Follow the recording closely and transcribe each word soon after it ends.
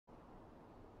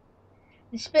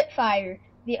The Spitfire,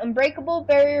 the unbreakable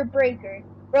barrier breaker,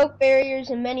 broke barriers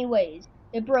in many ways.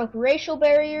 It broke racial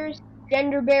barriers,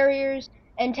 gender barriers,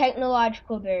 and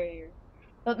technological barriers.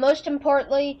 But most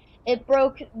importantly, it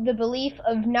broke the belief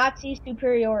of Nazi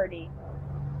superiority.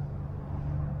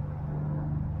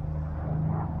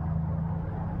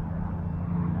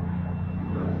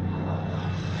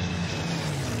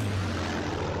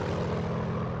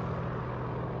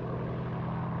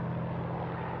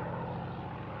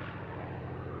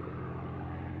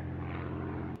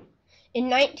 In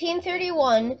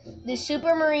 1931, the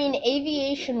Supermarine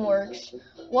Aviation Works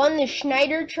won the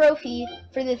Schneider Trophy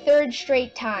for the third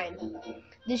straight time.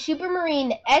 The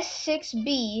Supermarine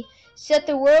S-6B set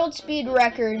the world speed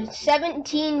record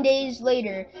 17 days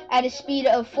later at a speed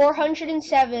of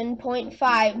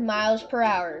 407.5 miles per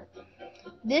hour.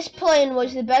 This plane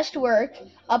was the best work,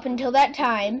 up until that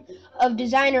time, of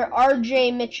designer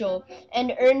R.J. Mitchell,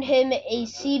 and earned him a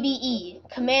CBE,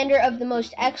 Commander of the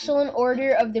Most Excellent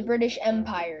Order of the British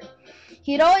Empire.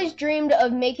 He had always dreamed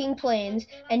of making planes,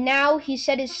 and now he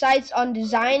set his sights on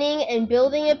designing and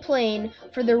building a plane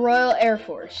for the Royal Air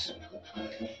Force.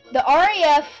 The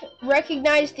RAF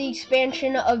recognized the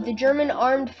expansion of the German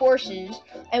armed forces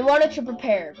and wanted to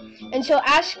prepare, and so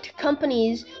asked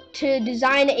companies to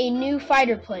design a new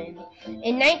fighter plane.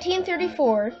 In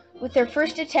 1934, with their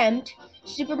first attempt,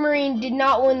 Supermarine did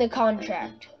not win the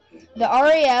contract. The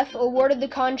RAF awarded the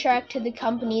contract to the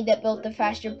company that built the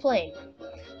faster plane.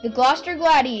 The Gloucester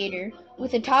Gladiator,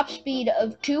 with a top speed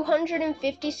of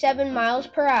 257 miles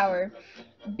per hour,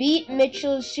 beat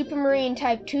Mitchell's Supermarine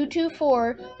Type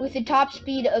 224 with a top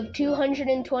speed of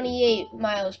 228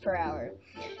 miles per hour,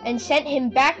 and sent him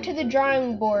back to the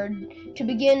drawing board to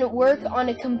begin work on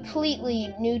a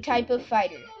completely new type of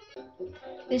fighter.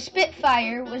 The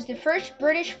Spitfire was the first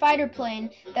British fighter plane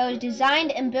that was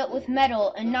designed and built with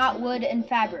metal and not wood and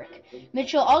fabric.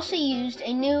 Mitchell also used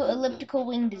a new elliptical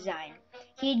wing design.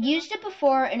 He had used it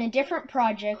before in a different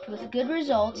project with good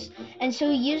results, and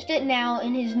so he used it now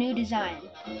in his new design.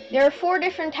 There are 4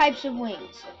 different types of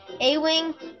wings: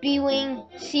 A-wing, B-wing,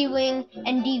 C-wing,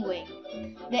 and D-wing.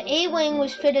 The A-wing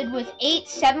was fitted with 8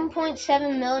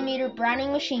 7.7mm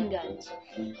Browning machine guns.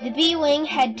 The B-wing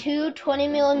had 2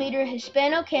 20mm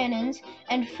Hispano cannons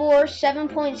and 4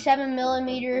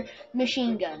 7.7mm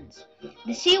machine guns.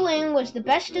 The C-wing was the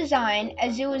best design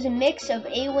as it was a mix of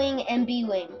A-wing and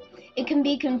B-wing. It can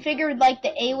be configured like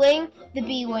the A-wing, the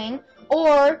B-wing,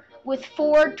 or with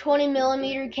 4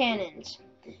 20mm cannons.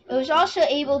 It was also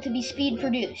able to be speed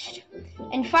produced.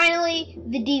 And finally,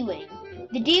 the D-wing.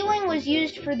 The D-wing was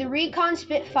used for the recon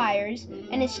Spitfires,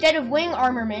 and instead of wing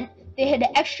armament, they had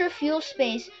extra fuel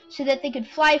space so that they could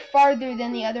fly farther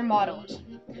than the other models.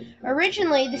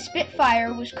 Originally, the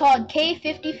Spitfire was called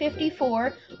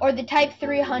K5054 or the Type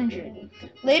 300.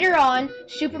 Later on,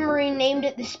 Supermarine named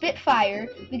it the Spitfire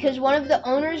because one of the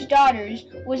owner's daughters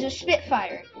was a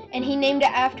Spitfire, and he named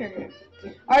it after her.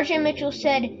 R.J. Mitchell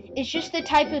said, "It's just the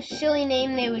type of silly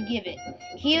name they would give it."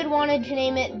 He had wanted to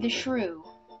name it the Shrew.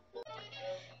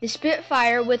 The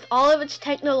Spitfire, with all of its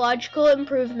technological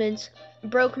improvements,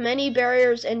 broke many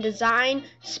barriers in design,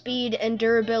 speed, and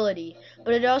durability,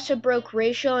 but it also broke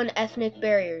racial and ethnic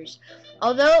barriers.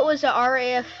 Although it was a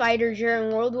RAF fighter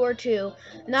during World War II,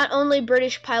 not only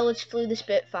British pilots flew the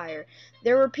Spitfire.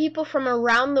 There were people from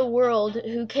around the world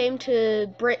who came to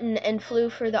Britain and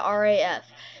flew for the RAF.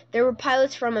 There were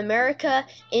pilots from America,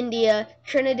 India,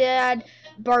 Trinidad,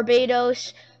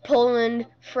 Barbados, Poland,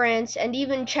 France, and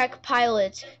even Czech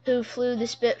pilots who flew the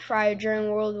Spitfire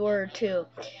during World War II.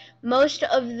 Most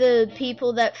of the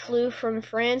people that flew from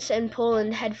France and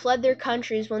Poland had fled their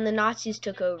countries when the Nazis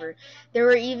took over. There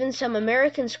were even some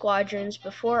American squadrons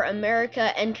before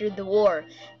America entered the war.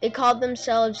 They called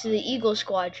themselves the Eagle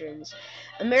Squadrons.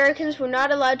 Americans were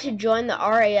not allowed to join the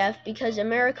RAF because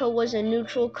America was a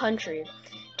neutral country.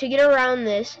 To get around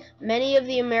this, many of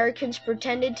the Americans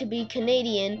pretended to be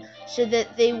Canadian so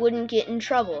that they wouldn't get in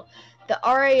trouble. The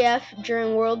RAF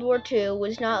during World War II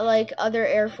was not like other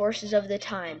air forces of the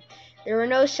time. There were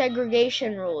no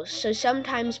segregation rules, so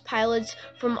sometimes pilots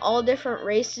from all different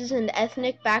races and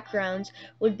ethnic backgrounds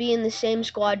would be in the same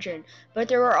squadron, but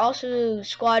there were also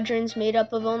squadrons made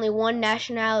up of only one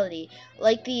nationality.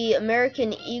 Like the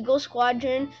American Eagle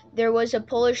Squadron, there was a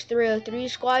Polish 303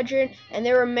 Squadron, and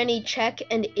there were many Czech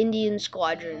and Indian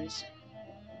squadrons.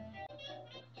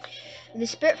 The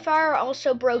Spitfire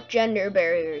also broke gender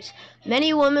barriers.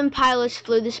 Many women pilots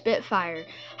flew the Spitfire.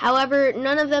 However,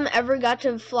 none of them ever got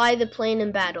to fly the plane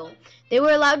in battle. They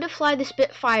were allowed to fly the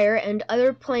Spitfire and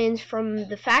other planes from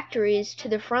the factories to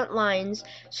the front lines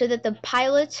so that the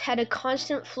pilots had a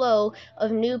constant flow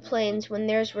of new planes when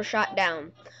theirs were shot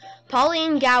down.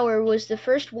 Pauline Gower was the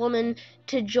first woman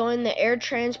to join the Air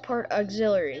Transport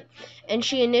Auxiliary, and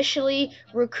she initially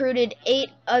recruited 8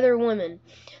 other women.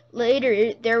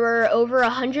 Later, there were over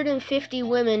 150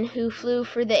 women who flew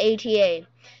for the ATA.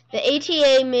 The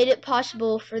ATA made it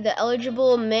possible for the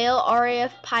eligible male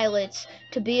RAF pilots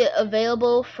to be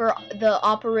available for the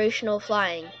operational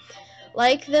flying.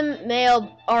 Like the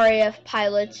male RAF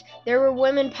pilots, there were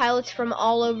women pilots from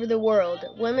all over the world.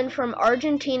 Women from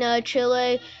Argentina,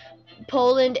 Chile,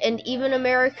 Poland, and even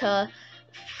America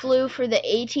flew for the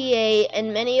ATA,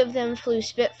 and many of them flew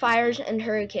Spitfires and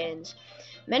Hurricanes.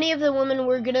 Many of the women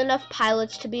were good enough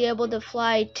pilots to be able to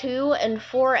fly 2- and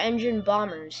 4-engine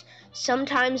bombers,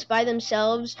 sometimes by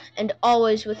themselves and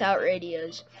always without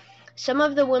radios. Some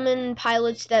of the women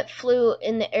pilots that flew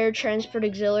in the Air Transport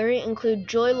Auxiliary include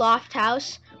Joy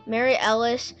Lofthouse, Mary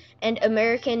Ellis, and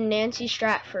American Nancy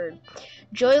Stratford.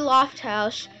 Joy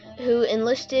Lofthouse, who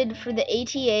enlisted for the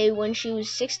ATA when she was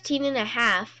 16 and a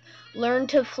half, learned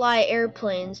to fly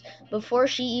airplanes before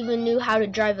she even knew how to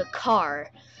drive a car.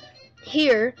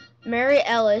 Here, Mary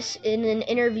Ellis, in an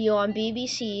interview on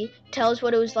BBC, tells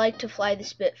what it was like to fly the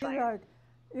Spitfire.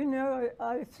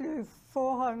 I flew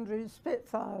 400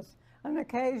 Spitfires, and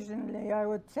occasionally I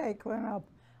would take one up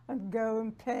and go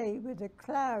and play with the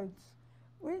clouds,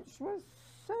 which was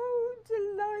so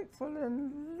delightful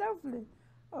and lovely.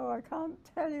 Oh, I can't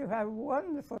tell you how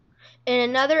wonderful. In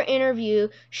another interview,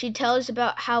 she tells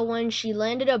about how when she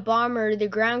landed a bomber, the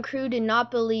ground crew did not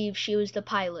believe she was the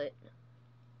pilot.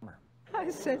 I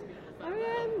said, I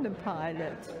am the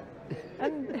pilot.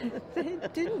 And they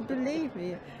didn't believe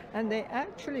me. And they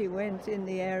actually went in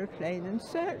the airplane and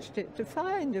searched it to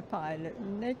find a pilot.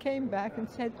 And they came back and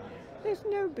said, there's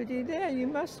nobody there, you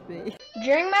must be.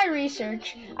 During my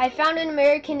research, I found an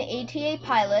American ATA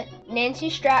pilot, Nancy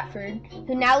Stratford,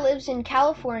 who now lives in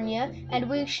California, and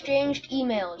we exchanged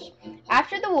emails.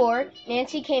 After the war,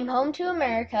 Nancy came home to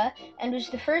America and was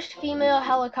the first female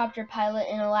helicopter pilot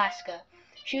in Alaska.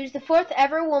 She was the 4th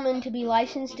ever woman to be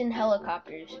licensed in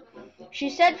helicopters. She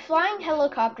said flying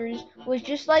helicopters was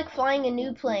just like flying a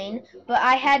new plane, but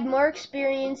I had more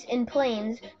experience in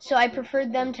planes, so I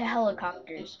preferred them to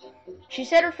helicopters. She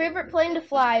said her favorite plane to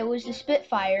fly was the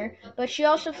Spitfire, but she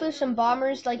also flew some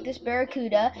bombers like this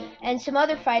Barracuda and some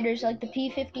other fighters like the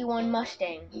P-51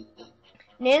 Mustang.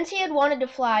 Nancy had wanted to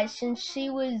fly since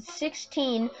she was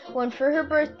 16 when, for her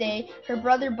birthday, her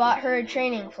brother bought her a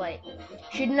training flight.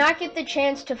 She did not get the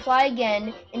chance to fly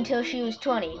again until she was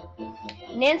 20.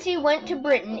 Nancy went to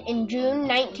Britain in June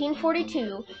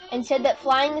 1942 and said that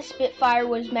flying the Spitfire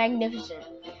was magnificent.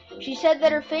 She said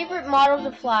that her favorite model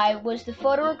to fly was the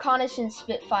photo reconnaissance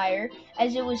Spitfire,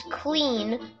 as it was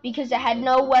clean because it had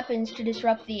no weapons to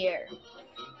disrupt the air.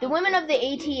 The women of the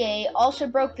ATA also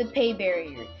broke the pay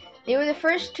barrier. They were the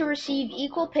first to receive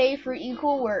equal pay for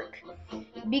equal work.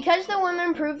 Because the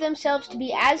women proved themselves to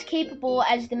be as capable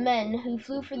as the men who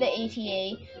flew for the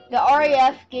ATA, the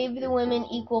RAF gave the women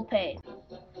equal pay.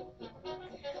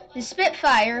 The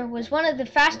Spitfire was one of the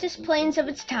fastest planes of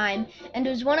its time and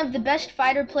was one of the best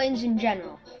fighter planes in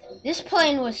general. This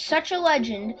plane was such a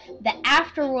legend that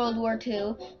after World War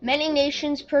II, many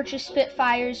nations purchased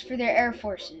Spitfires for their air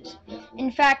forces.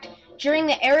 In fact, during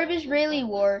the Arab-Israeli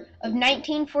War of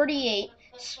 1948,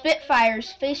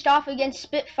 Spitfires faced off against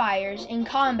Spitfires in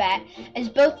combat as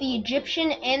both the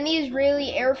Egyptian and the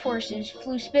Israeli air forces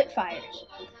flew Spitfires.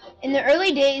 In the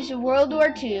early days of World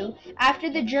War II, after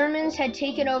the Germans had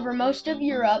taken over most of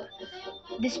Europe,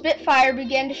 the Spitfire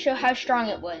began to show how strong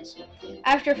it was.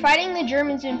 After fighting the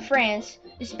Germans in France,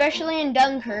 especially in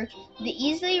Dunkirk, the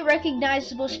easily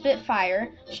recognizable Spitfire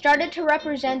started to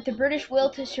represent the British will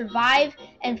to survive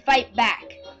and fight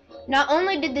back. Not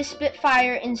only did the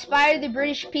Spitfire inspire the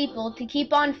British people to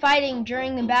keep on fighting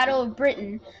during the Battle of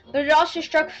Britain, but it also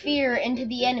struck fear into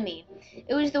the enemy.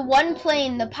 It was the one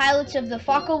plane the pilots of the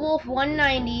Focke-Wulf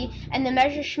 190 and the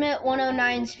Messerschmitt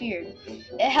 109s feared.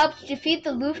 It helped defeat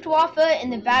the Luftwaffe in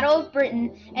the Battle of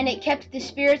Britain, and it kept the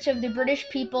spirits of the British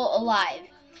people alive.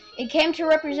 It came to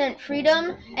represent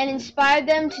freedom and inspired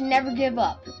them to never give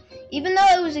up. Even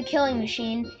though it was a killing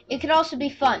machine, it could also be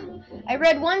fun. I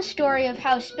read one story of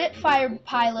how Spitfire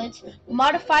pilots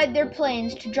modified their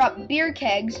planes to drop beer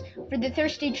kegs for the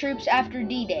thirsty troops after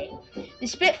D-Day. The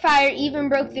Spitfire even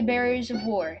broke the barriers of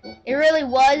war. It really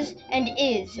was and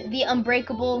is the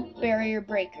unbreakable barrier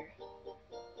breaker.